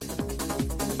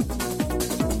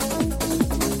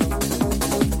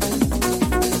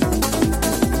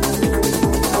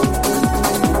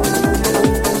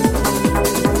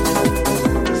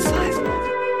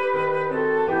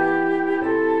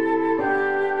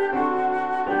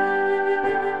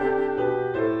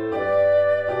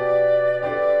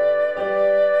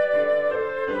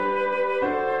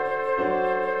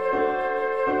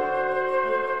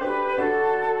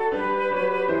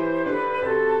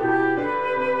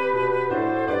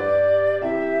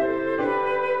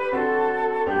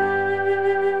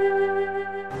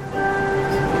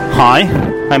Hi,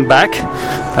 I'm back.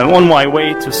 I'm on my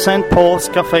way to St. Paul's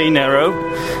Cafe Nero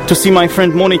to see my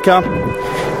friend Monica,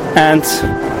 and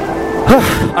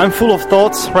I'm full of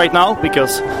thoughts right now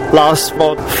because last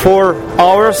about 4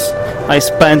 hours I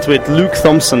spent with Luke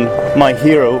Thompson, my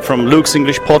hero from Luke's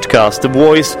English podcast, the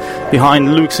voice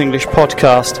behind Luke's English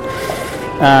podcast.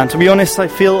 And to be honest, I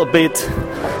feel a bit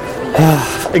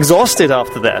exhausted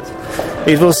after that.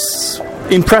 It was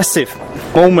impressive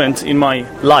moment in my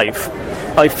life.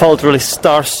 I felt really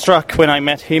starstruck when I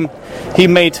met him. He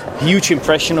made a huge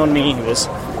impression on me. He was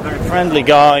a very friendly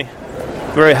guy,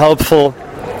 very helpful.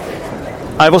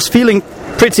 I was feeling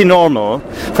pretty normal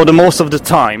for the most of the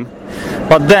time,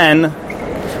 but then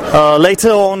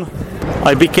later on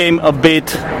I became a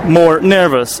bit more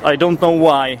nervous. I don't know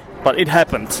why, but it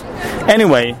happened.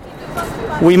 Anyway,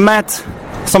 we met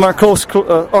somewhere close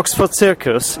to Oxford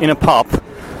Circus in a pub.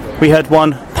 We had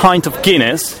 1 pint of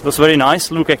Guinness. It was very nice.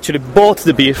 Luke actually bought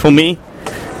the beer for me.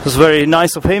 It was very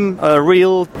nice of him, a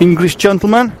real English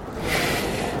gentleman.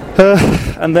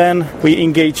 And then we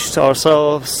engaged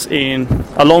ourselves in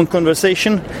a long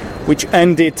conversation, which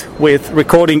ended with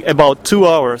recording about 2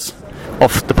 hours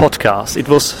of the podcast. It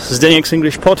was Zdenek's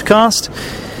English podcast.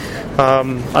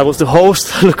 I was the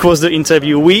host, Luke was the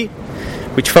interviewee,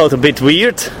 which felt a bit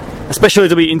weird, especially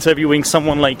to be interviewing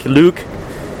someone like Luke.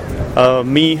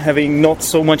 Me having not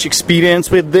so much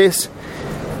experience with this,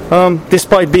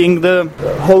 despite being the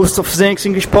host of Zdenek's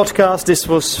English podcast, this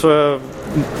was a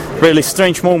really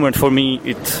strange moment for me.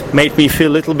 It made me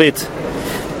feel a little bit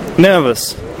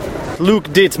nervous.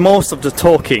 Luke did most of the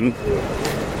talking,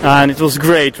 and it was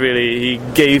great, really. He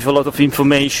gave a lot of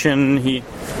information, he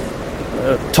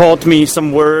taught me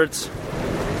some words,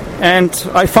 and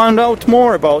I found out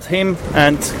more about him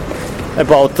and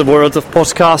about the world of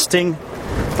podcasting.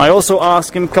 I also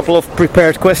asked him a couple of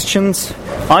prepared questions.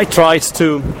 I tried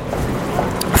to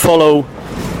follow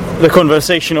the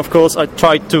conversation, of course. I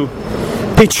tried to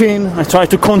pitch in, I tried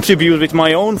to contribute with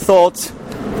my own thoughts.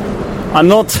 I'm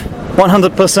not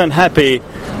 100% happy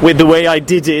with the way I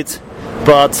did it,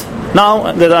 but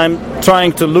now that I'm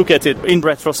trying to look at it in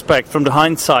retrospect, from the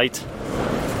hindsight,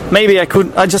 maybe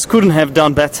I just couldn't have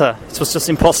done better. It was just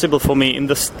impossible for me in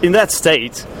that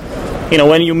state. You know,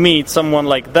 when you meet someone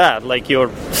like that, like your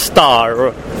star,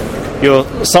 or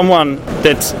someone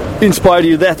that inspired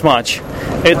you that much,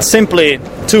 it's simply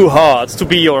too hard to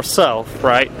be yourself,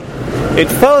 right? It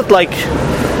felt like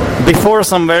before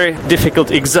some very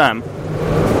difficult exam,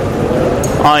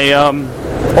 I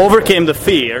overcame the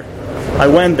fear. I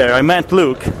went there, I met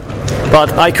Luke,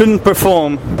 but I couldn't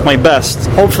perform my best.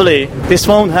 Hopefully this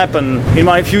won't happen in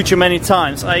my future many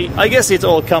times. I guess it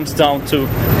all comes down to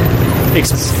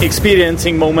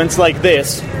experiencing moments like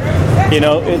this. You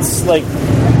know, it's like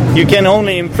you can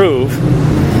only improve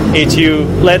if you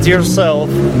let yourself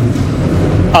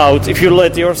out, if you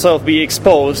let yourself be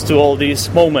exposed to all these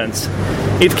moments.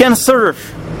 It can serve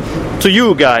to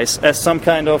you guys as some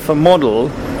kind of a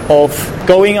model of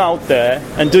going out there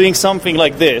and doing something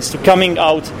like this, to coming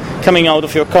out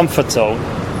of your comfort zone.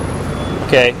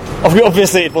 Okay,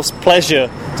 obviously it was a pleasure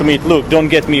to meet Luke, don't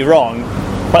get me wrong,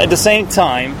 but at the same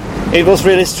time it was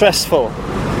really stressful,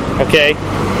 okay?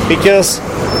 Because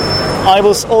I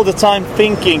was all the time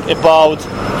thinking about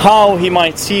how he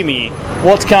might see me,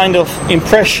 what kind of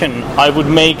impression I would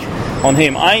make on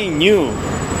him. I knew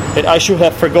that I should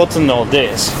have forgotten all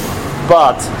this,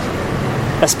 but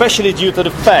especially due to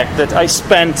the fact that I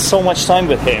spent so much time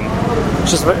with him,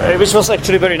 which was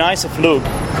actually very nice of Luke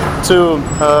to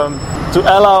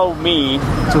allow me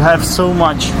to have so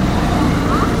much,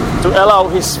 to allow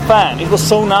his fan. It was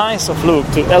so nice of Luke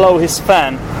to allow his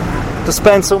fan to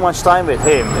spend so much time with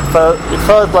him. It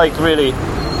felt like really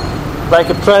like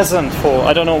a present for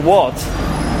I don't know what,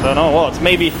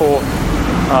 maybe for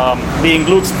being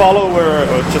Luke's follower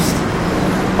or just.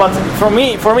 But for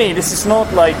me, this is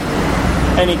not like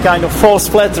any kind of false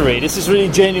flattery. This is really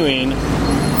genuine.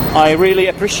 I really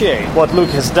appreciate what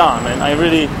Luke has done, and I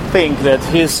really think that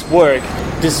his work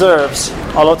deserves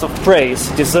a lot of praise,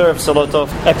 deserves a lot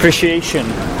of appreciation,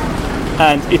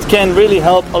 and it can really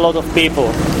help a lot of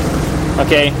people,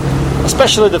 okay?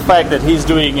 Especially the fact that he's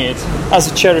doing it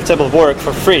as a charitable work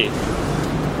for free.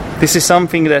 This is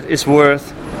something that is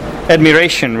worth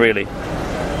admiration, really.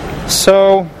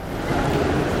 So,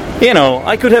 you know,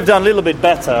 I could have done a little bit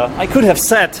better. I could have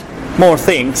said more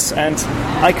things, and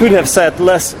I could have said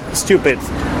less stupid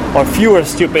or fewer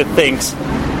stupid things.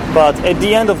 But at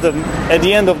the end of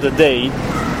the day,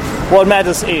 what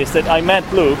matters is that I met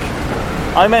Luke.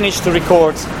 I managed to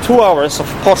record 2 hours of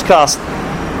podcast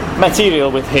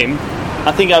material with him.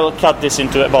 I think I will cut this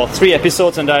into about 3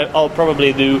 episodes, and I'll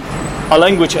probably do a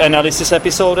language analysis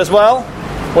episode as well,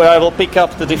 where I will pick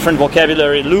up the different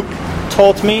vocabulary Luke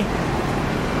taught me.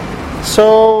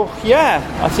 So yeah,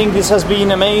 I think this has been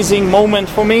an amazing moment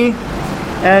for me,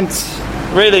 and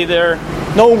really there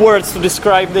are no words to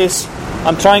describe this.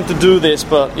 I'm trying to do this,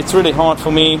 but it's really hard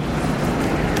for me.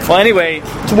 Well, anyway,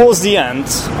 towards the end,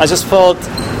 I just felt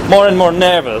more and more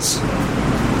nervous.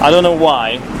 I don't know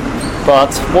why,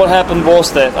 but what happened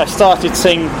was that I started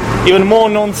saying even more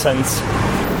nonsense.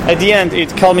 At the end,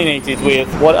 it culminated with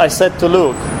what I said to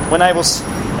Luke. When I was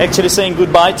actually saying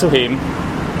goodbye to him,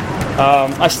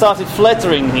 I started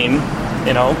flattering him,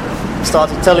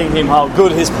 started telling him how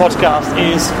good his podcast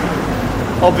is.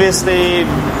 Obviously,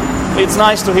 it's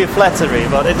nice to hear flattery,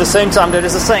 but at the same time, there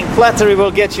is a saying, flattery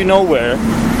will get you nowhere.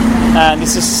 And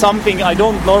this is something I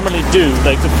don't normally do,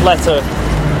 like to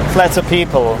flatter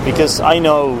people, because I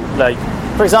know, like,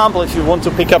 for example, if you want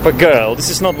to pick up a girl, this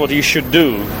is not what you should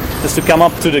do, just to come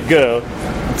up to the girl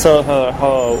and tell her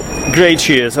how great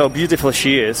she is, how beautiful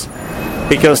she is,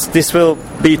 because this will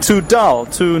be too dull,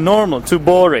 too normal, too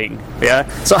boring, yeah?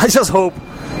 So I just hope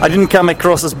I didn't come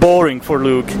across as boring for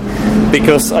Luke,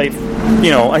 because I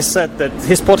said that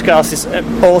his podcast is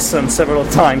awesome several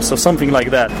times, or something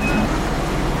like that.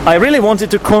 I really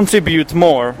wanted to contribute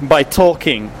more by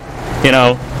talking,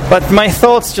 but my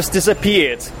thoughts just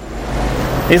disappeared.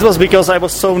 It was because I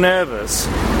was so nervous,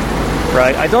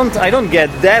 right? I don't get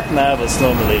that nervous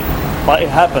normally, but it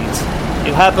happened.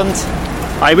 It happened.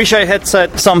 I wish I had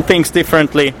said some things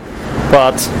differently,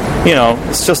 but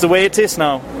it's just the way it is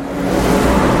now.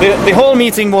 The whole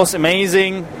meeting was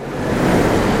amazing,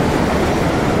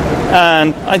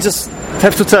 and I just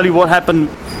have to tell you what happened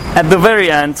at the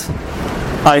very end.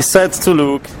 I said to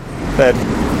Luke that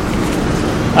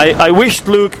I wished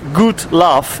Luke good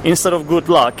laugh instead of good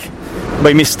luck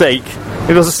by mistake.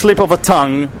 It was a slip of a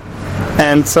tongue,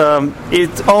 and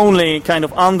it only kind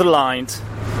of underlined,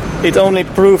 it only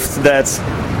proved that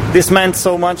this meant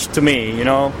so much to me,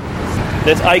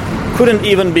 that I couldn't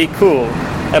even be cool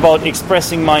about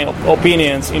expressing my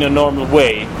opinions in a normal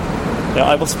way.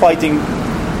 I was fighting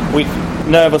with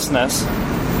nervousness,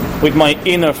 with my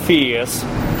inner fears,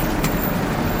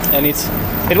 and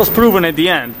it was proven at the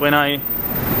end when I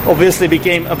obviously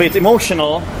became a bit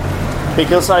emotional,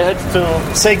 because I had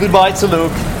to say goodbye to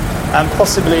Luke, and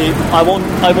possibly I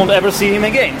won't ever see him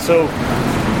again. So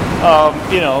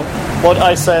what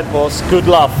I said was good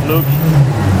luck, Luke,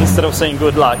 instead of saying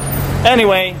good luck.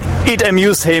 Anyway, it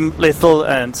amused him little,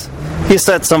 and he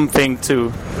said something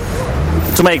to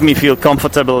make me feel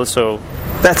comfortable. So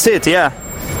that's it. Yeah,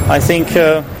 I think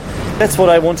that's what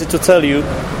I wanted to tell you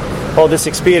about this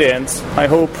experience. I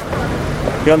hope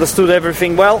you understood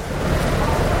everything well.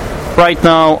 Right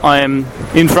now I am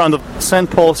in front of St.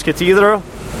 Paul's Cathedral,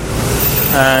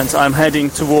 and I'm heading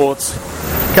towards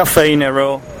Cafe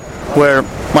Nero, where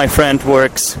my friend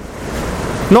works,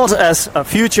 not as a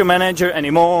future manager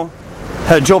anymore.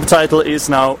 Her job title is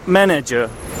now manager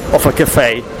of a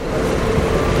cafe.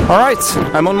 Alright,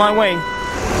 I'm on my way.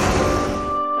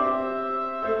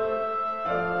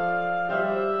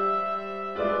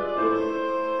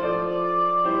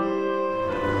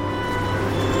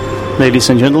 Ladies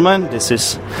and gentlemen, this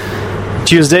is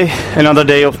Tuesday, another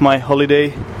day of my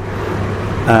holiday,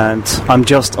 and I'm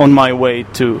just on my way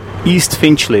to East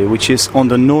Finchley, which is on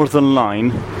the Northern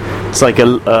Line. It's like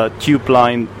a tube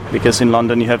line, because in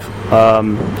London you have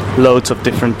loads of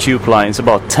different tube lines,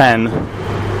 about 10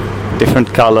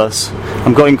 different colours.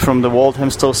 I'm going from the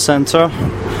Walthamstow Centre.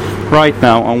 Right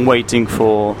now I'm waiting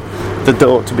for the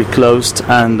door to be closed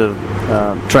and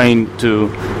the train to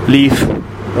leave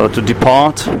or to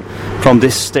depart from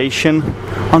this station.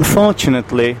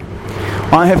 Unfortunately,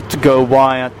 I have to go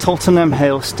via Tottenham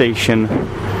Hale Station,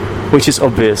 which is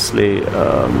obviously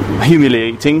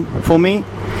humiliating for me.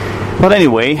 But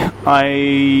anyway, I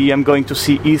am going to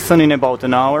see Ethan in about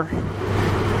an hour.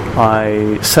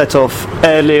 I set off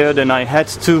earlier than I had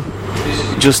to,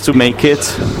 just to make it.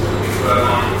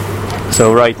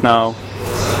 So right now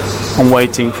I'm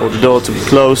waiting for the door to be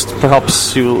closed.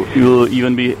 Perhaps you'll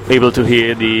even be able to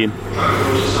hear the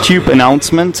tube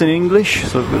announcement in English,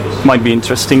 so it might be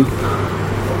interesting.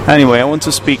 Anyway, I want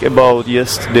to speak about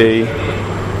yesterday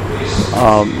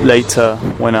later,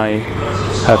 when I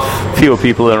have fewer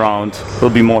people around. It'll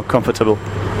be more comfortable.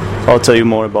 I'll tell you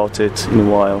more about it in a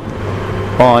while.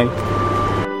 Bye.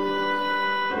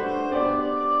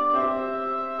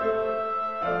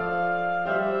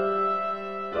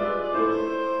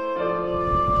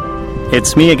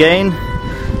 It's me again.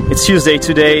 It's Tuesday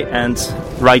today, and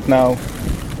right now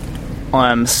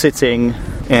I'm sitting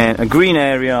in a green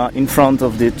area in front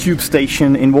of the tube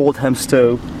station in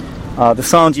Walthamstow. The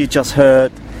sound you just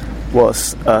heard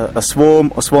was a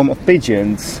swarm of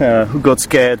pigeons who got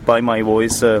scared by my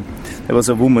voice. There was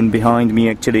a woman behind me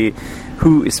actually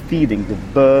who is feeding the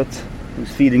bird, who's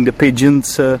feeding the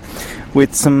pigeons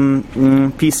with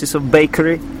some pieces of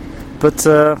bakery. But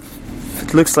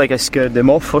it looks like I scared them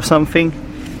off or something.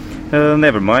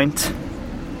 Never mind.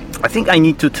 I think I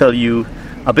need to tell you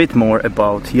a bit more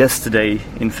about yesterday.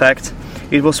 In fact,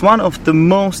 it was one of the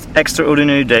most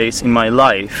extraordinary days in my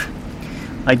life.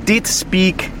 I did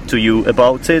speak to you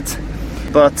about it,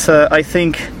 but I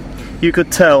think you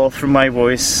could tell from my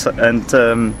voice and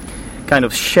kind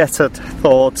of shattered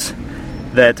thoughts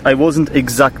that I wasn't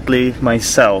exactly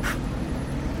myself.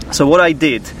 So what I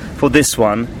did for this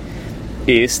one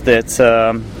is that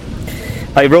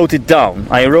I wrote it down.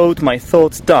 I wrote my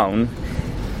thoughts down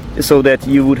so that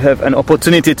you would have an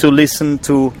opportunity to listen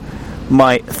to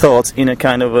my thoughts in a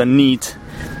kind of a neat,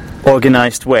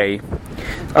 organized way.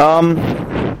 At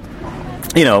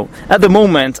the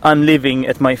moment I'm living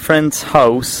at my friend's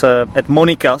house at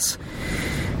Monica's.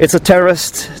 It's a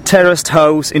terraced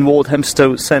house in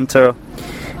Walthamstow Centre.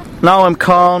 Now I'm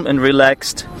calm and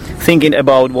relaxed, thinking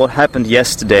about what happened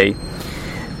yesterday.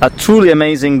 A truly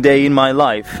amazing day in my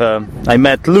life. I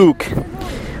met Luke.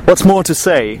 What's more to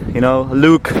say?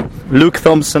 Luke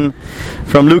Thompson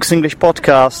from Luke's English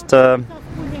podcast.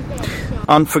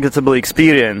 Unforgettable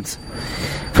experience.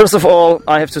 First of all,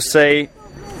 I have to say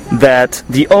that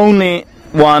the only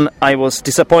one I was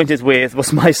disappointed with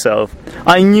was myself.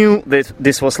 I knew that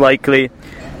this was likely.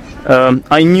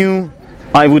 I knew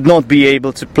I would not be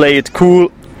able to play it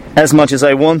cool as much as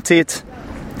I wanted.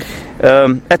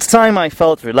 At the time I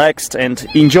felt relaxed and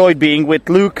enjoyed being with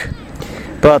Luke,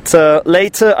 but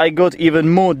later I got even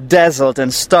more dazzled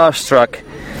and starstruck,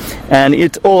 and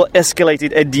it all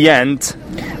escalated at the end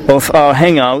of our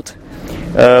hangout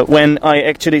when I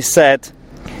actually said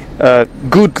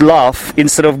good laugh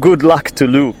instead of good luck to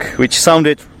Luke, which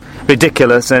sounded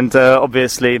ridiculous, and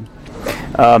obviously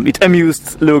it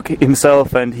amused Luke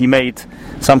himself, and he made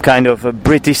some kind of a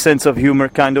British sense of humor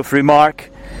kind of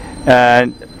remark,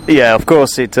 and yeah, of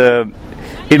course it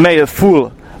made a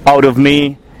fool out of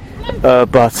me,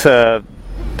 but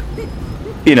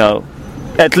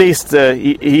at least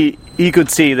he could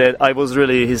see that I was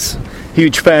really his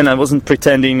huge fan. I wasn't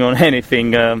pretending on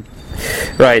anything.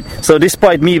 Right, so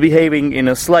despite me behaving in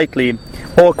a slightly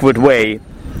awkward way,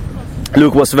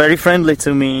 Luke was very friendly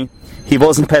to me. He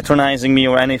wasn't patronizing me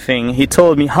or anything. He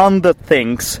told me 100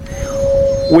 things.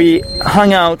 We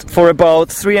hung out for about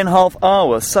 3.5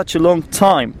 hours, such a long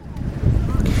time.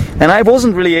 And I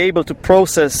wasn't really able to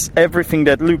process everything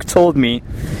that Luke told me,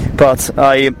 but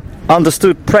I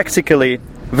understood practically,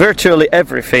 virtually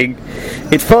everything.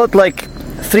 It felt like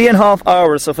 3.5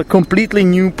 hours of a completely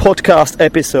new podcast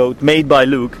episode made by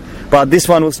Luke, but this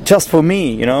one was just for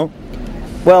me,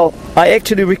 Well, I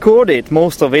actually recorded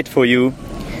most of it for you.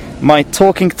 My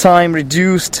talking time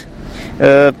reduced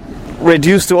to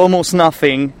almost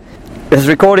nothing, as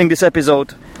recording this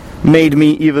episode made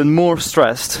me even more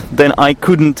stressed. Then I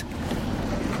couldn't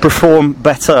perform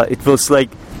better. It was like,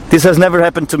 this has never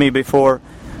happened to me before.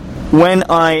 When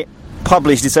I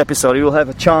publish this episode, you will have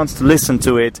a chance to listen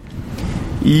to it.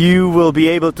 You will be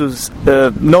able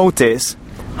to notice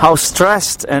how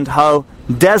stressed and how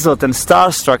dazzled and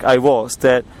starstruck I was,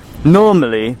 that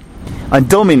normally I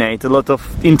dominate a lot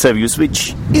of interviews,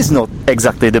 which is not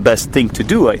exactly the best thing to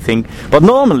do, I think. But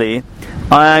normally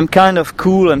I'm kind of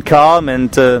cool and calm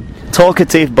and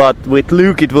talkative, but with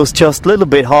Luke it was just a little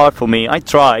bit hard for me. I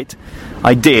tried,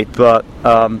 I did, but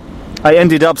I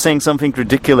ended up saying something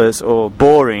ridiculous or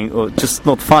boring or just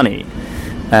not funny,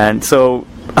 and so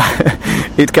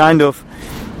it kind of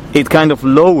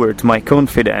lowered my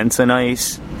confidence, and I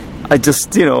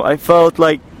just I felt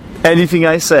like anything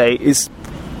I say is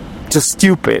just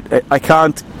stupid. I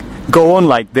can't go on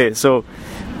like this. So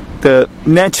the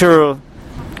natural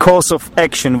course of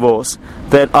action was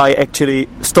that I actually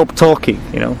stopped talking,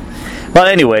 But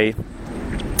anyway,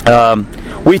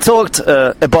 we talked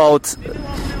about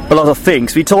a lot of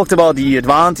things. We talked about the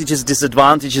advantages,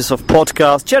 disadvantages of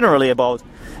podcasts, generally about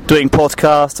doing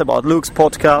podcasts, about Luke's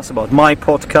podcast, about my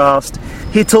podcast.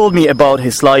 He told me about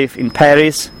his life in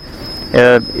Paris,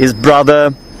 his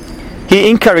brother. He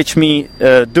encouraged me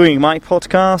doing my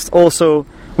podcast. Also,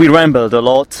 we rambled a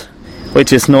lot,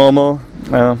 which is normal.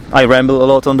 I ramble a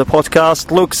lot on the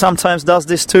podcast. Luke sometimes does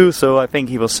this too, so I think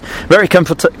he was very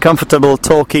comfortable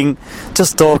talking,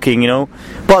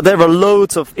 But there were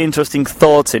loads of interesting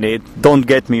thoughts in it, don't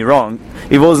get me wrong.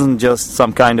 It wasn't just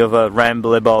some kind of a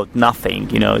ramble about nothing,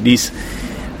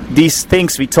 These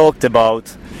things we talked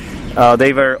about,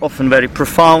 they were often very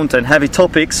profound and heavy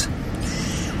topics,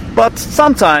 but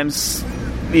sometimes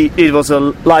it was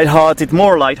a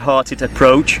more light-hearted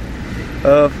approach.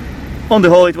 On the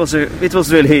whole, it was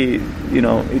really,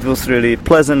 it was really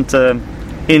pleasant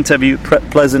interview,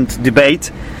 pleasant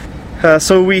debate.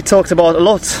 So we talked about a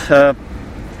lot,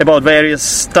 about various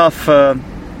stuff,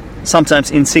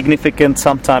 sometimes insignificant,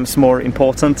 sometimes more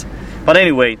important. But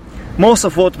anyway, most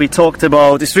of what we talked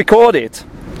about is recorded.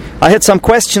 I had some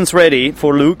questions ready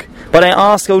for Luke, but I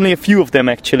asked only a few of them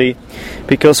actually,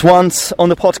 because once on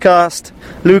the podcast,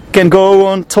 Luke can go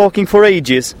on talking for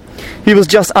ages. He was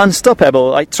just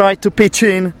unstoppable. I tried to pitch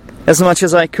in as much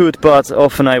as I could, but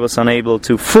often I was unable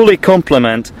to fully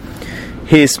complement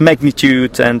his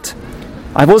magnitude, and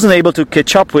I wasn't able to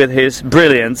catch up with his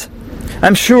brilliance.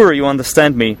 I'm sure you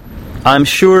understand me. I'm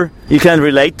sure you can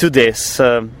relate to this.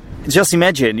 Just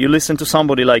imagine, you listen to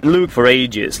somebody like Luke for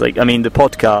ages, the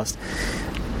podcast.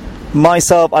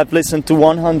 Myself, I've listened to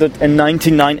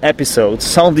 199 episodes.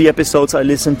 Some of the episodes I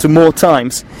listened to more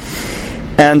times.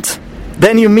 And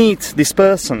then you meet this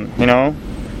person,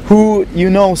 who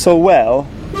you know so well.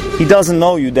 He doesn't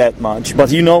know you that much, but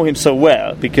you know him so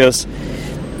well, because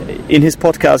in his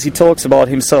podcast he talks about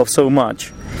himself so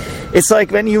much. It's like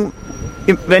when you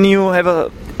have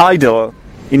an idol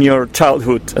in your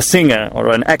childhood, a singer or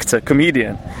an actor,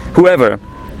 comedian, whoever,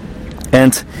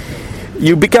 and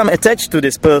you become attached to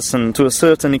this person to a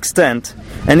certain extent,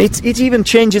 and it even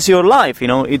changes your life,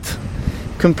 it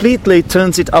completely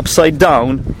turns it upside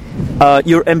down.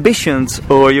 Your ambitions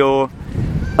or your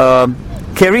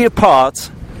career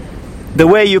path, the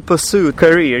way you pursue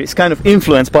career is kind of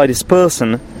influenced by this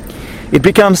person. It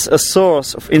becomes a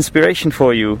source of inspiration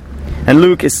for you, and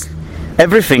Luke is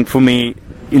everything for me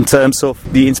in terms of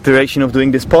the inspiration of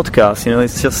doing this podcast.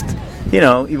 It's just,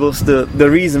 it was the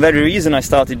very reason I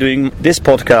started doing this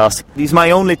podcast. He's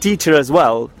my only teacher as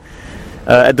well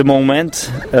at the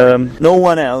moment. No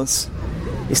one else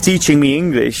is teaching me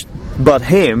English but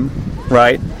him,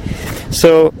 right?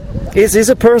 So he's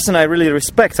a person I really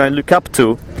respect, I look up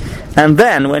to. And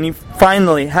then when you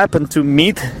finally happen to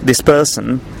meet this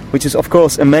person, which is of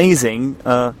course amazing,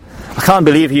 I can't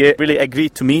believe he really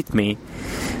agreed to meet me.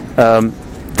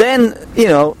 Then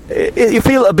you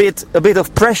feel a bit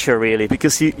of pressure really,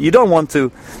 because you don't want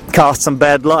to cast some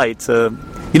bad light. You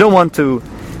don't want to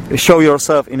show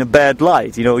yourself in a bad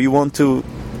light. You want to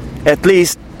at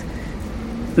least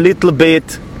little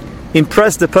bit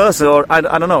impress the person, or I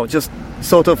don't know, just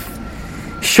sort of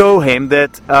show him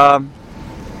that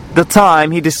the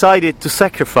time he decided to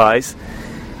sacrifice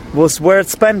was worth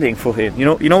spending for him.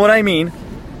 You know what I mean,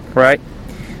 right?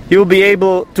 You'll be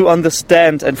able to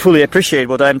understand and fully appreciate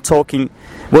what I'm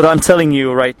telling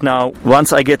you right now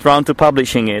once I get round to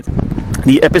publishing it.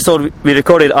 The episode we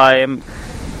recorded, I'm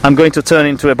going to turn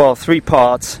into about 3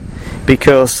 parts,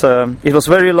 because it was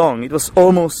very long. It was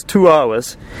almost 2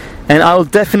 hours, and I'll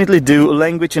definitely do a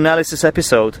language analysis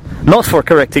episode, not for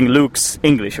correcting Luke's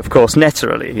English, of course,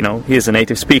 naturally. He's a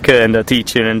native speaker and a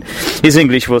teacher, and his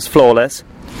English was flawless.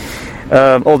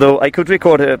 Although I could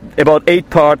record about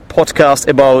 8-part podcast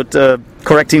about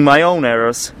correcting my own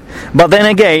errors. But then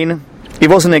again, it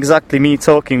wasn't exactly me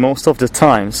talking most of the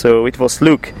time, so it was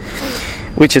Luke,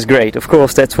 which is great. Of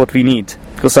course, that's what we need,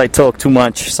 because I talk too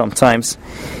much sometimes.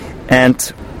 And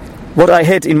what I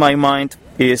had in my mind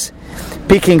is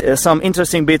picking some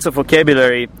interesting bits of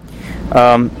vocabulary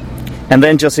and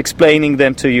then just explaining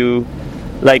them to you.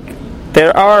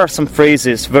 There are some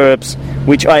phrases, verbs,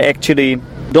 which I actually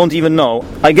don't even know.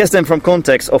 I guess them from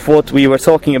context of what we were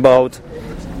talking about.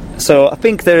 So I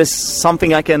think there is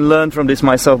something I can learn from this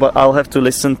myself, but I'll have to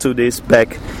listen to this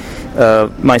back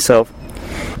myself.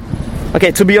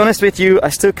 Okay, to be honest with you, I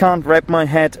still can't wrap my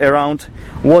head around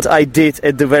what I did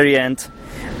at the very end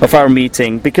of our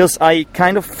meeting, because I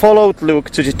kind of followed Luke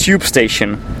to the tube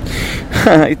station.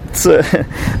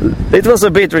 It was a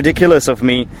bit ridiculous of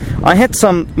me. I had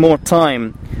some more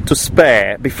time to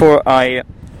spare before I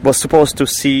was supposed to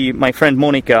see my friend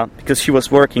Monica, because she was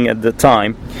working at the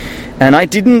time, and I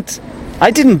didn't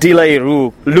delay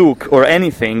Luke or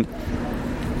anything.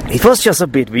 It was just a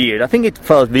bit weird. I think it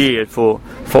felt weird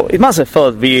it must have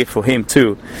felt weird for him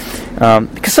too,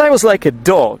 because I was like a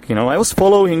dog, I was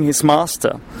following his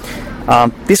master.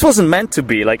 This wasn't meant to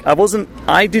be.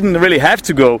 I didn't really have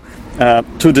to go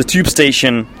to the tube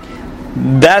station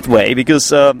that way,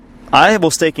 because I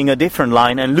was taking a different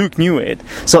line and Luke knew it.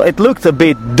 So it looked a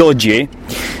bit dodgy.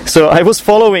 So I was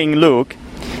following Luke,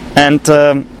 and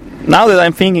now that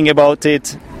I'm thinking about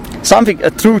it,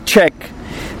 a true check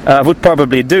would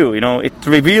probably do. It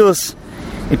reveals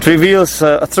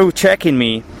a true check in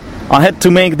me. I had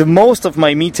to make the most of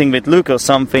my meeting with Luke or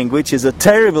something, which is a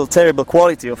terrible, terrible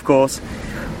quality, of course.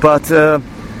 But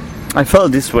I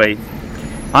felt this way.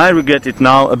 I regret it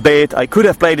now a bit. I could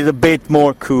have played it a bit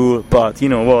more cool, but you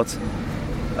know what?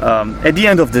 At the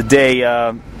end of the day,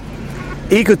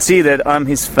 he could see that I'm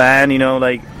his fan, you know,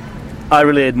 like I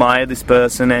really admire this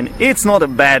person, and it's not a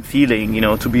bad feeling, you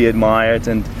know, to be admired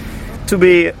and to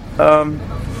be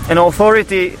an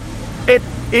authority.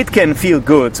 It can feel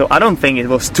good, so I don't think it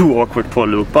was too awkward for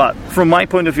Luke, but from my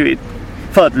point of view it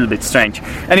felt a little bit strange.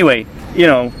 Anyway, you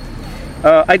know,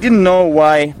 I didn't know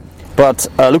why, but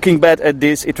looking back at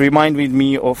this, it reminded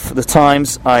me of the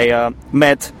times I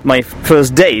met my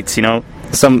first dates, you know,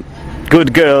 some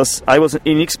good girls. I was an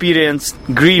inexperienced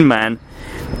green man,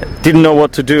 didn't know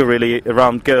what to do really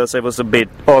around girls. I was a bit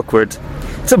awkward.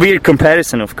 It's a weird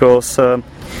comparison, of course,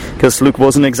 because Luke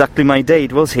wasn't exactly my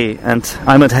date, was he? And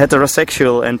I'm a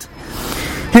heterosexual, and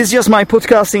he's just my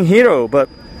podcasting hero, but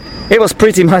it was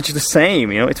pretty much the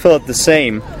same, you know, it felt the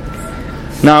same.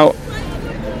 Now,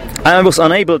 I was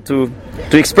unable to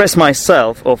express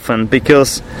myself often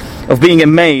because of being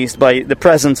amazed by the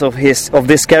presence of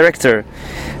this character.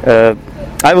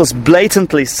 I was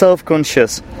blatantly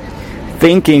self-conscious,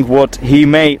 thinking what he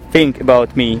may think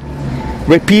about me,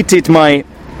 repeated my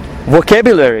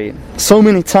vocabulary so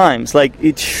many times, like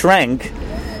it shrank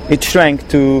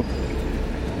to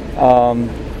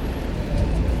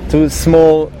a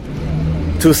small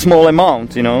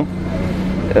amount, you know.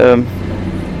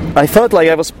 I felt like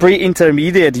I was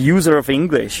pre-intermediate user of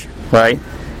English, right?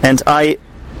 And I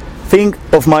think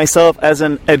of myself as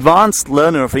an advanced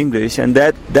learner of English, and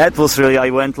that was really, I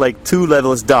went like 2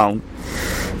 levels down.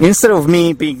 Instead of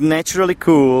me being naturally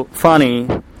cool, funny,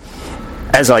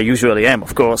 as I usually am,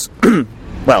 of course,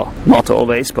 well, not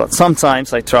always, but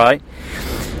sometimes I try,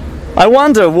 I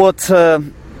wonder what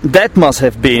that must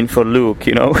have been for Luke,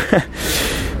 you know.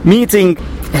 Meeting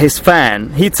his fan,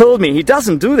 he told me he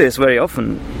doesn't do this very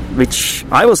often, which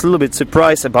I was a little bit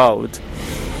surprised about.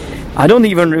 I don't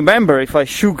even remember if I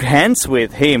shook hands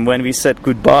with him when we said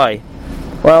goodbye.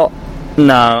 Well,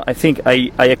 no, I think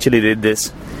I actually did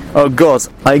this. Oh god,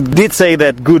 I did say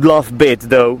that good love bit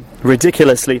though,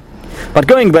 ridiculously. But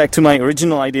going back to my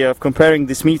original idea of comparing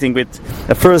this meeting with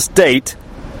a first date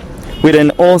with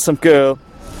an awesome girl,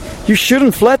 you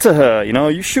shouldn't flatter her, you know,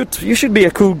 you should be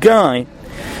a cool guy.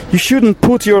 You shouldn't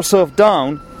put yourself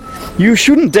down. You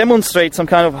shouldn't demonstrate some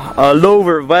kind of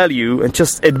lower value and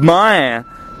just admire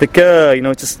the girl, you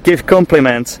know, just give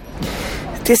compliments.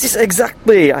 This is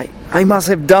exactly I must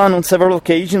have done on several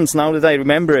occasions now that I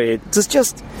remember it.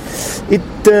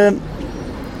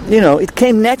 It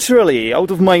came naturally out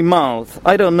of my mouth.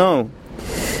 I don't know.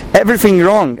 Everything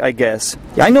wrong, I guess.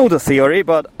 I know the theory,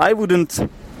 but I wouldn't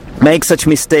make such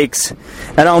mistakes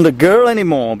around a girl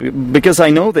anymore because I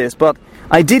know this, but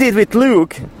I did it with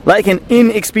Luke, like an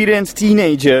inexperienced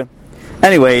teenager.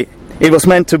 Anyway, it was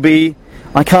meant to be.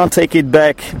 I can't take it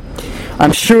back.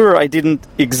 I'm sure I didn't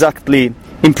exactly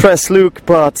impress Luke,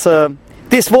 but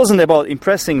this wasn't about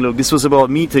impressing Luke. This was about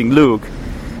meeting Luke,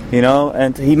 you know,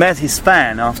 and he met his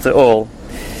fan after all.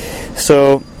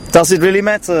 So, does it really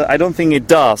matter? I don't think it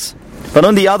does. But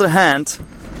on the other hand,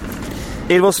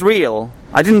 it was real.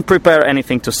 I didn't prepare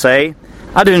anything to say.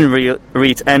 I didn't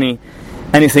read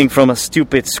anything from a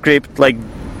stupid script like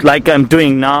I'm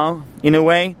doing now, in a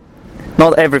way.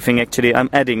 Not everything, actually. I'm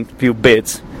adding a few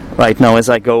bits right now as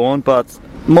I go on, but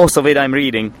most of it I'm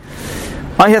reading.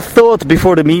 I have thought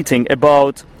before the meeting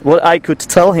about what I could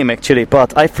tell him, actually,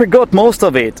 but I forgot most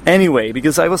of it anyway,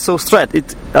 because I was so stressed.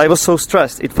 It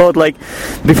felt like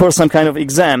before some kind of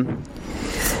exam.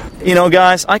 You know,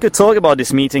 guys, I could talk about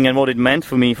this meeting and what it meant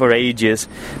for me for ages,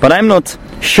 but I'm not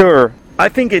sure. I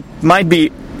think it might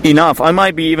be enough. I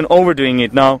might be even overdoing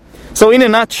it now. So in a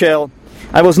nutshell,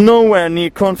 I was nowhere near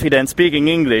confident speaking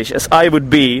English as I would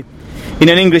be in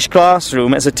an English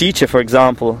classroom as a teacher, for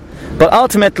example. But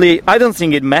ultimately, I don't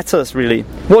think it matters really.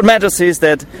 What matters is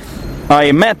that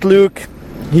I met Luke.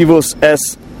 He was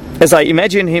as I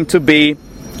imagined him to be,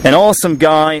 an awesome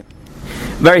guy,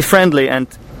 very friendly and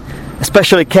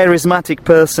especially charismatic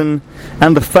person,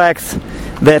 and the fact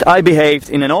that I behaved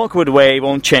in an awkward way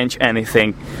won't change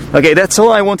anything. Okay, that's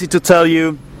all I wanted to tell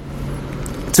you.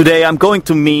 Today I'm going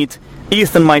to meet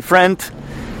Ethan, my friend,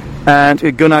 and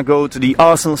we're gonna go to the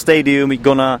Arsenal Stadium, we're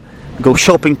gonna go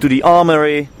shopping to the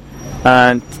Armory,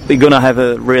 and we're gonna have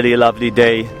a really lovely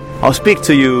day. I'll speak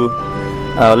to you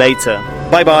later.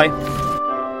 Bye bye.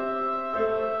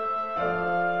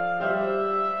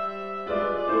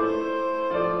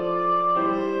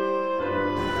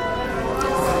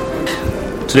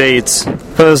 Today it's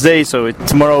Thursday, so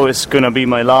tomorrow is gonna be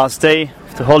my last day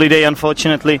of the holiday,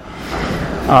 unfortunately.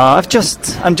 I'm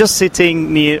just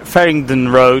sitting near Farringdon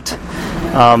Road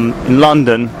in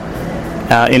London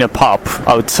in a pub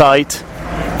outside.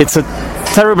 it's a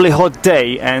terribly hot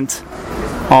day, and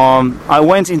I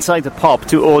went inside the pub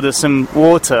to order some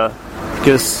water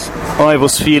because I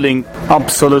was feeling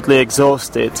absolutely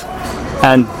exhausted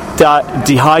and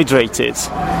dehydrated.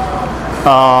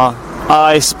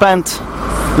 I spent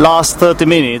last 30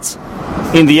 minutes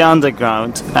in the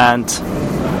underground, and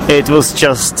it was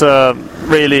just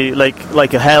really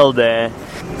like a hell there.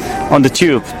 On the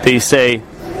tube, they say,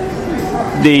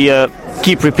 they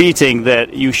keep repeating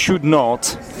that you should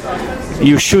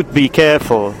be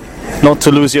careful not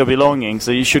to lose your belongings,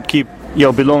 so you should keep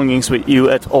your belongings with you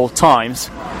at all times.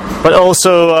 But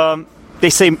also they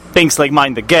say things like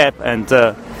mind the gap and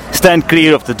stand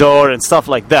clear of the door and stuff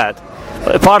like that.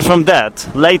 But apart from that,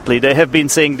 lately they have been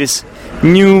saying this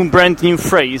brand new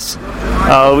phrase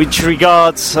which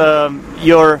regards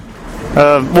your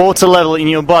water level in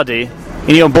your body.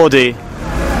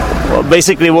 Well,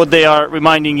 basically what they are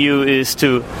reminding you is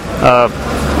to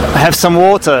have some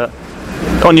water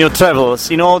on your travels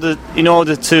in order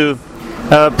to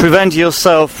prevent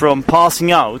yourself from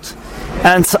passing out.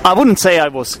 And I wouldn't say I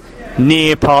was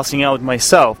near passing out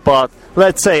myself, but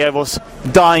let's say I was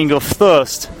dying of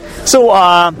thirst. So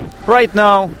right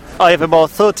now I have about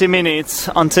 30 minutes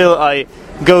until I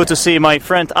go to see my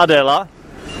friend Adela,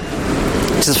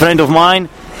 which is a friend of mine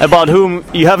about whom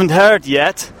you haven't heard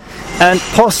yet, and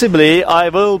possibly I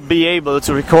will be able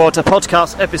to record a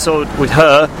podcast episode with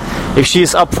her if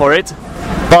she's up for it.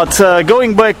 But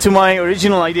going back to my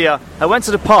original idea, I went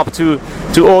to the pub to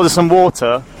order some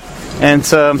water, and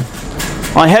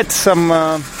I had some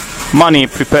money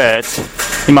prepared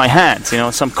in my hand,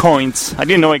 some coins. I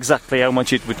didn't know exactly how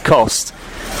much it would cost,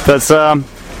 but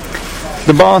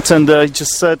the bartender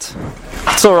just said,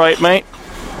 "It's all right, mate."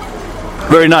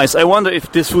 Very nice. I wonder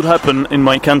if this would happen in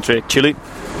my country, actually.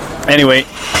 Anyway,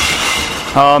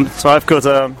 so I've got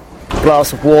a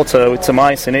glass of water with some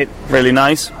ice in it, really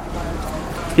nice.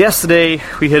 Yesterday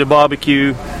we had a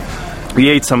barbecue, we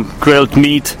ate some grilled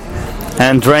meat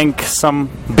and drank some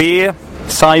beer,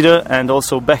 cider, and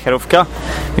also becherovka,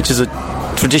 which is a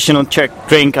traditional Czech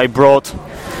drink I brought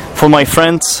for my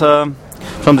friends from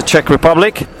the Czech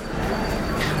Republic.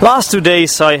 Last 2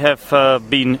 days I have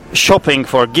been shopping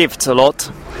for gifts a lot.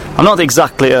 I'm not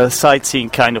exactly a sightseeing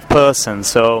kind of person,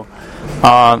 so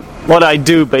what I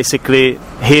do basically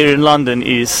here in London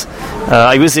is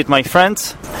I visit my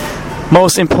friends,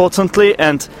 most importantly,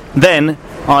 and then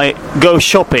I go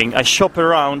shopping. I shop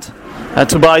around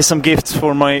to buy some gifts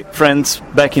for my friends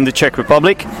back in the Czech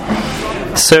Republic.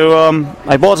 So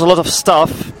I bought a lot of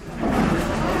stuff,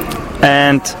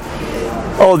 and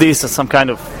all these are some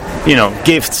kind of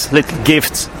gifts, little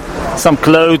gifts, some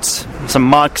clothes, some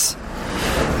mugs,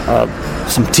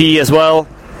 some tea as well.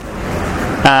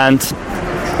 And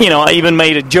I even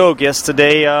made a joke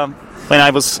yesterday when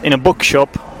I was in a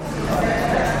bookshop.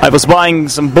 I was buying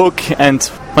some book, and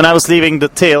when I was leaving the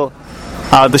till,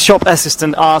 the shop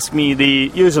assistant asked me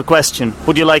the usual question: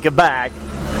 "Would you like a bag?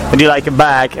 Would you like a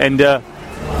bag?" And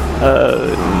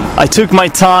I took my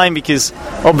time because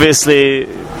obviously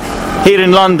here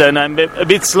in London I'm a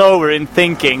bit slower in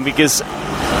thinking, because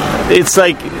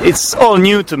it's all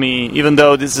new to me. Even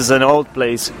though this is an old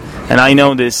place and I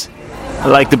know this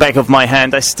like the back of my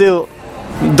hand, I still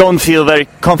don't feel very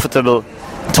comfortable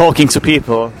talking to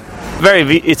people.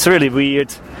 It's really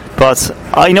weird, but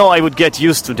I know I would get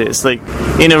used to this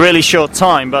in a really short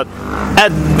time. But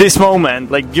at this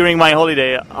moment, during my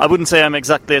holiday, I wouldn't say I'm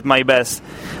exactly at my best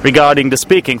regarding the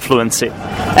speaking fluency.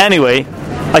 Anyway,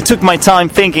 I took my time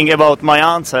thinking about my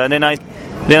answer, and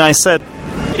then I said,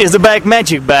 "Is the bag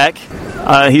magic bag?"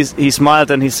 He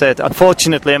smiled and he said,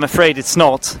 "Unfortunately, I'm afraid it's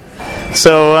not."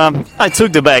 So I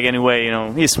took the bag anyway.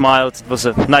 He smiled. It was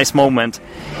a nice moment.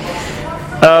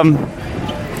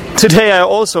 Today I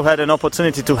also had an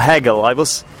opportunity to haggle. I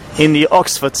was in the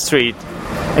Oxford Street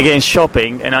again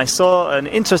shopping, and I saw an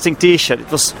interesting T-shirt.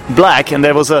 It was black, and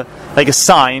there was a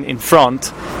sign in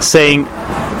front saying,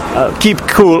 "Keep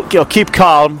cool, keep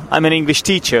calm. I'm an English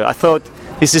teacher." I thought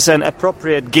this is an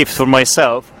appropriate gift for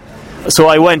myself, so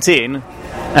I went in,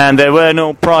 and there were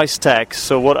no price tags.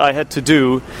 So what I had to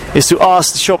do is to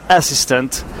ask the shop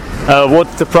assistant what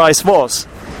the price was,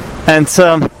 and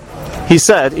he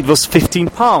said it was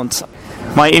 £15.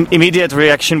 My immediate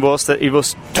reaction was that it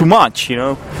was too much,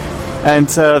 And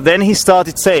then he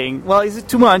started saying, "Well, is it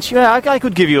too much? Yeah, I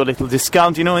could give you a little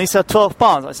discount, He said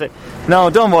 £12. I said, "No,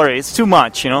 don't worry, it's too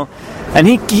much, And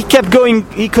he kept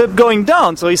going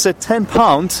down. So he said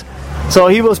 £10. So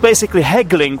he was basically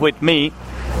haggling with me,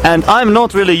 and I'm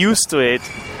not really used to it.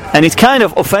 And it kind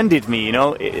of offended me,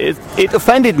 It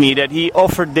offended me that he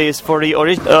offered this for the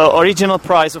original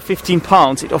price of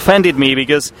 £15. It offended me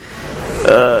because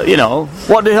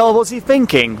what the hell was he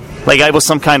thinking? Like I was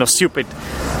some kind of stupid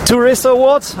tourist or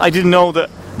what? I didn't know that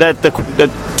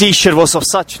the t-shirt was of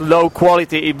such low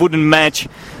quality it wouldn't match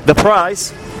the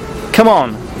price. Come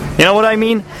on, you know what I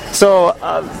mean? So,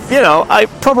 I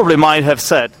probably might have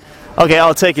said, okay,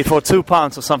 I'll take it for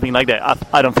 £2 or something like that.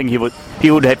 I don't think he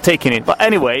would have taken it. But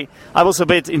anyway, I was a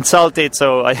bit insulted,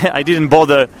 so I didn't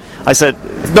bother. I said,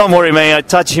 don't worry, mate. I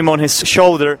touched him on his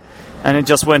shoulder, and it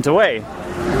just went away.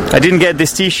 I didn't get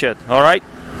this t-shirt, all right?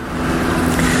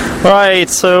 All right,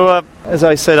 so as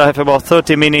I said, I have about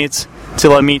 30 minutes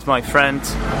till I meet my friend.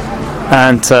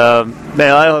 And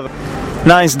I'll have a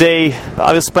nice day.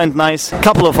 I will spend nice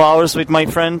couple of hours with my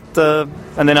friend,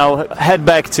 and then I'll head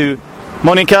back to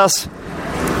Monica's,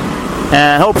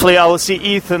 and hopefully I will see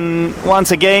Ethan once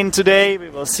again today. We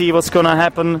will see what's gonna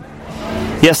happen.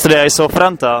 Yesterday I saw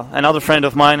Franta, another friend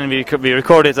of mine, and we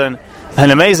recorded an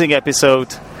amazing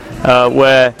episode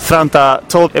where Franta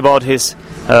told about his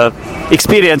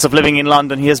experience of living in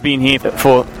London. He has been here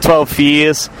for 12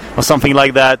 years or something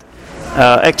like that.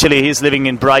 Actually, he's living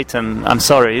in Brighton.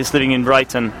 He's living in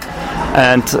Brighton,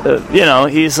 and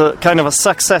he's a kind of a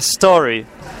success story.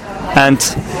 And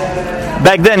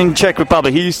back then in Czech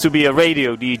Republic, he used to be a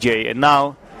radio DJ, and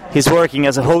now he's working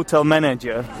as a hotel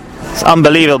manager. It's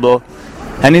unbelievable.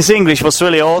 And his English was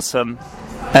really awesome.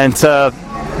 And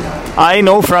I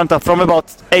know Franta from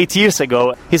about 8 years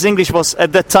ago. His English was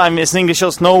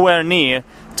nowhere near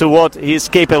to what he's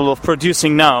capable of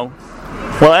producing now.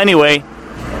 Well, anyway,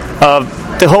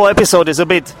 the whole episode is a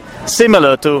bit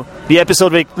similar to the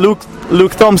episode with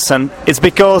Luke Thompson. It's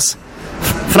because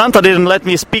Franta didn't let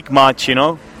me speak much,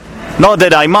 Not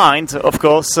that I mind, of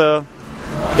course.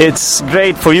 It's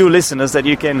great for you listeners that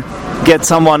you can get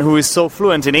someone who is so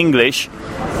fluent in English,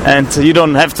 and you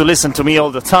don't have to listen to me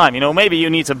all the time. Maybe you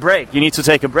need a break. You need to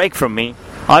take a break from me.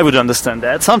 I would understand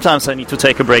that. Sometimes I need to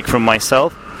take a break from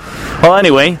myself. Well,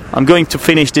 anyway, I'm going to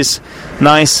finish this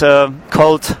nice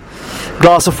cold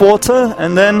glass of water,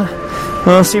 and then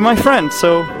see my friend.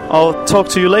 So I'll talk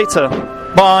to you later.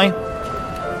 Bye.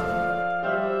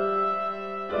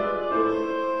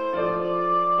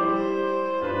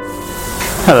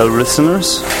 Hello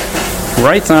listeners,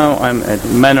 right now I'm at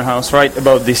Manor House, right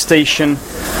above the station.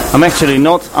 I'm actually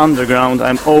not underground,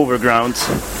 I'm overground.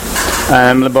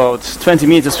 I'm about 20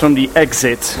 meters from the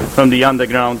exit from the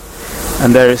underground,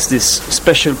 and there is this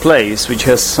special place which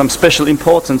has some special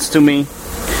importance to me.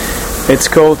 It's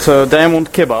called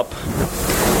Diamond Kebab.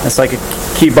 It's like a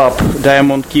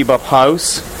diamond kebab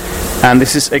house, and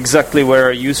this is exactly where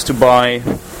I used to buy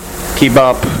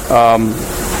kebab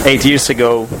 8 years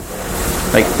ago.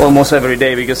 Like almost every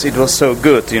day, because it was so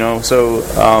good, so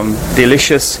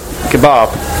delicious kebab.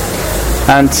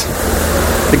 And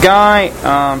the guy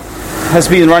has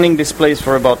been running this place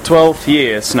for about 12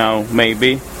 years now,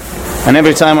 maybe. And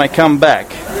every time I come back,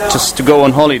 just to go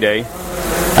on holiday,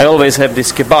 I always have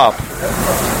this kebab.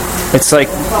 It's like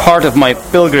part of my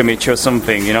pilgrimage or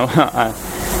something,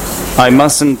 I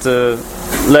mustn't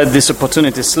let this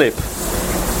opportunity slip.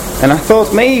 And I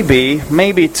thought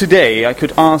maybe today I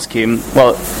could ask him,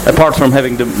 well, apart from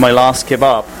having my last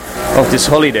kebab of this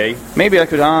holiday, maybe I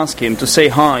could ask him to say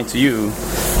hi to you,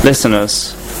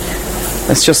 listeners.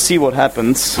 Let's just see what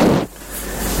happens.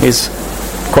 He's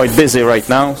quite busy right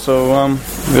now, so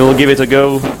we'll give it a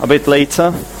go a bit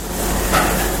later.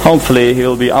 Hopefully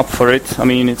he'll be up for it. I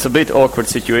mean, it's a bit awkward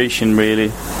situation,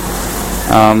 really.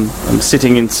 I'm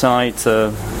sitting inside,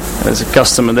 there's a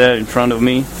customer there in front of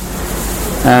me.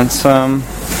 And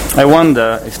I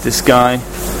wonder if this guy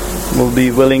will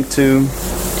be willing to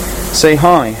say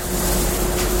hi.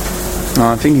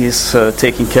 I think he's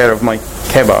taking care of my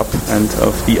kebab and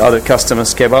of the other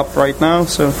customers' kebab right now.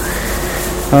 So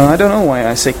I don't know why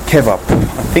I say kebab.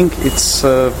 I think it's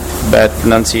bad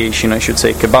pronunciation. I should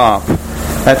say kebab.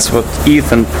 That's what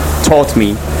Ethan taught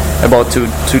me about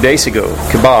two days ago.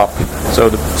 Kebab. So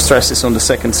the stress is on the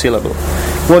second syllable.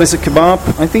 What is a kebab?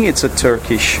 I think it's a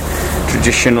Turkish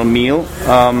traditional meal.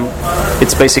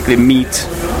 It's basically meat,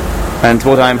 and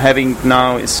what I'm having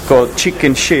now is called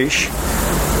chicken shish.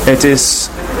 It is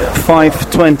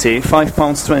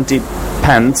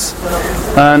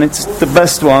 £5.20, and it's the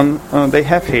best one they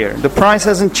have here. The price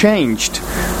hasn't changed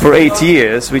for 8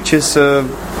 years, which is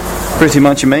pretty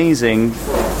much amazing,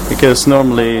 because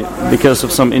normally, because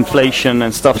of some inflation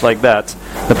and stuff like that,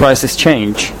 the prices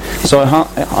change. So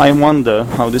I wonder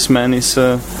how this man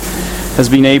has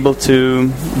been able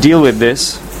to deal with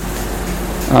this.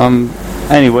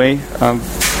 Anyway, I'm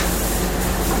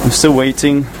still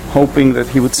waiting, hoping that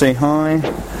he would say hi.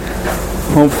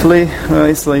 Hopefully,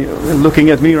 he's like looking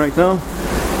at me right now.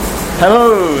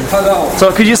 Hello. Hello.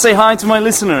 So could you say hi to my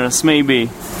listeners, maybe?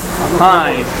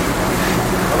 Hi.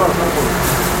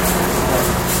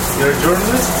 You're a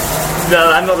journalist?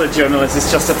 No, I'm not a journalist.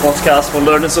 It's just a podcast for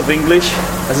learners of English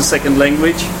as a second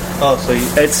language. Oh, so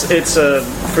It's a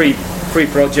free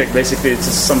project, basically. It's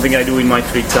just something I do in my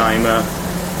free time.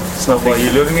 It's not are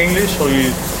you learning English or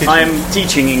you teaching? I am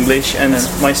teaching English, and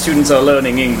my students are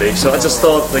learning English. So I just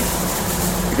thought, like,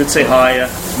 you could say hi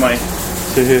to my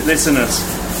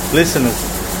listeners. Listeners.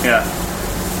 Yeah.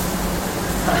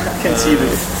 I can see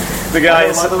the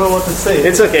guys. I don't know what to say.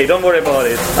 It's okay, don't worry about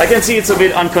it. I can see it's a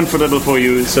bit uncomfortable for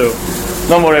you, so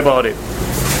don't worry about it.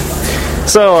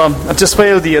 So I've just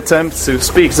failed the attempt to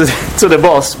speak to the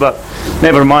boss, but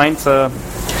never mind.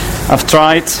 I've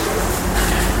tried.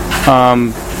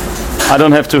 I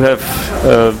don't have to have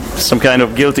some kind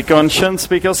of guilty conscience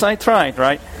because I tried,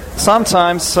 right?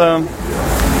 Sometimes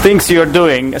things you're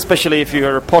doing, especially if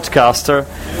you're a podcaster,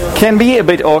 can be a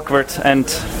bit awkward and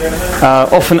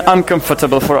often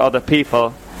uncomfortable for other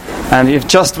people. And you've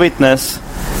just witnessed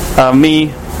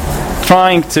me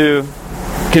trying to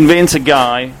convince a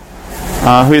guy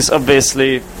who has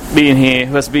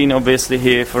been obviously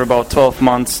here for about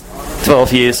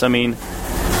 12 years, I mean,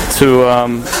 to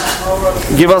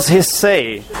give us his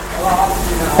say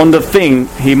on the thing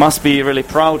he must be really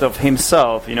proud of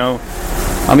himself, you know.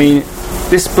 I mean,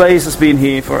 this place has been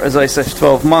here for, as I said,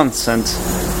 12 months, and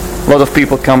a lot of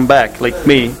people come back, like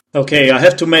me. Okay, I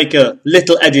have to make a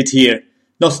little edit here.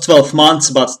 Not 12 months,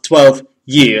 but 12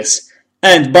 years.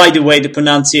 And by the way, the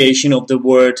pronunciation of the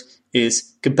word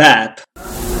is kebab.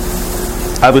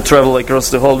 I would travel across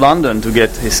the whole London to get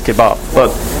his kebab,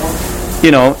 but,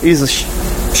 you know, he's a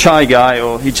shy guy,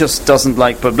 or he just doesn't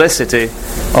like publicity,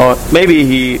 or maybe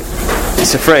he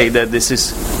is afraid that this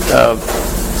is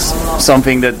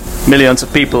something that millions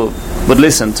of people would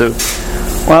listen to.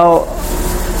 Well,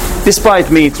 despite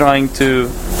me trying to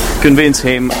convince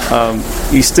him,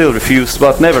 he still refused,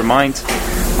 but never mind.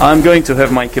 I'm going to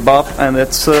have my kebab, and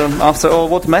that's after all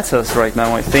what matters right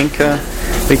now, I think,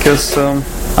 because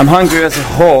I'm hungry as a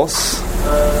horse.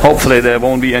 Hopefully there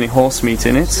won't be any horse meat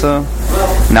in it, so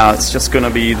now it's just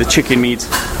gonna be the chicken meat,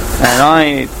 and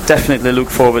I definitely look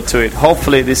forward to it.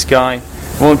 Hopefully this guy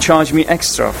won't charge me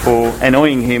extra for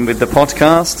annoying him with the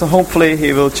podcast. Hopefully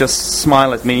he will just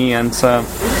smile at me, and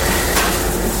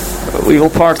we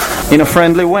will part in a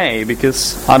friendly way,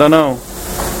 because I don't know,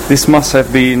 this must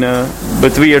have been a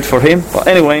bit weird for him. But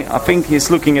anyway, I think he's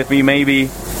looking at me,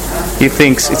 maybe he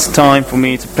thinks it's time for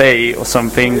me to pay or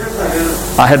something.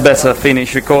 I had better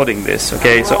finish recording this,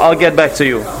 okay? So I'll get back to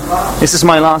you. This is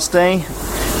my last day,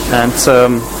 and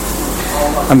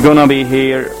I'm gonna be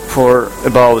here for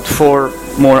about 4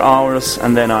 more hours,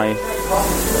 and then I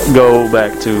go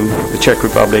back to the Czech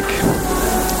Republic.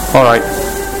 Alright.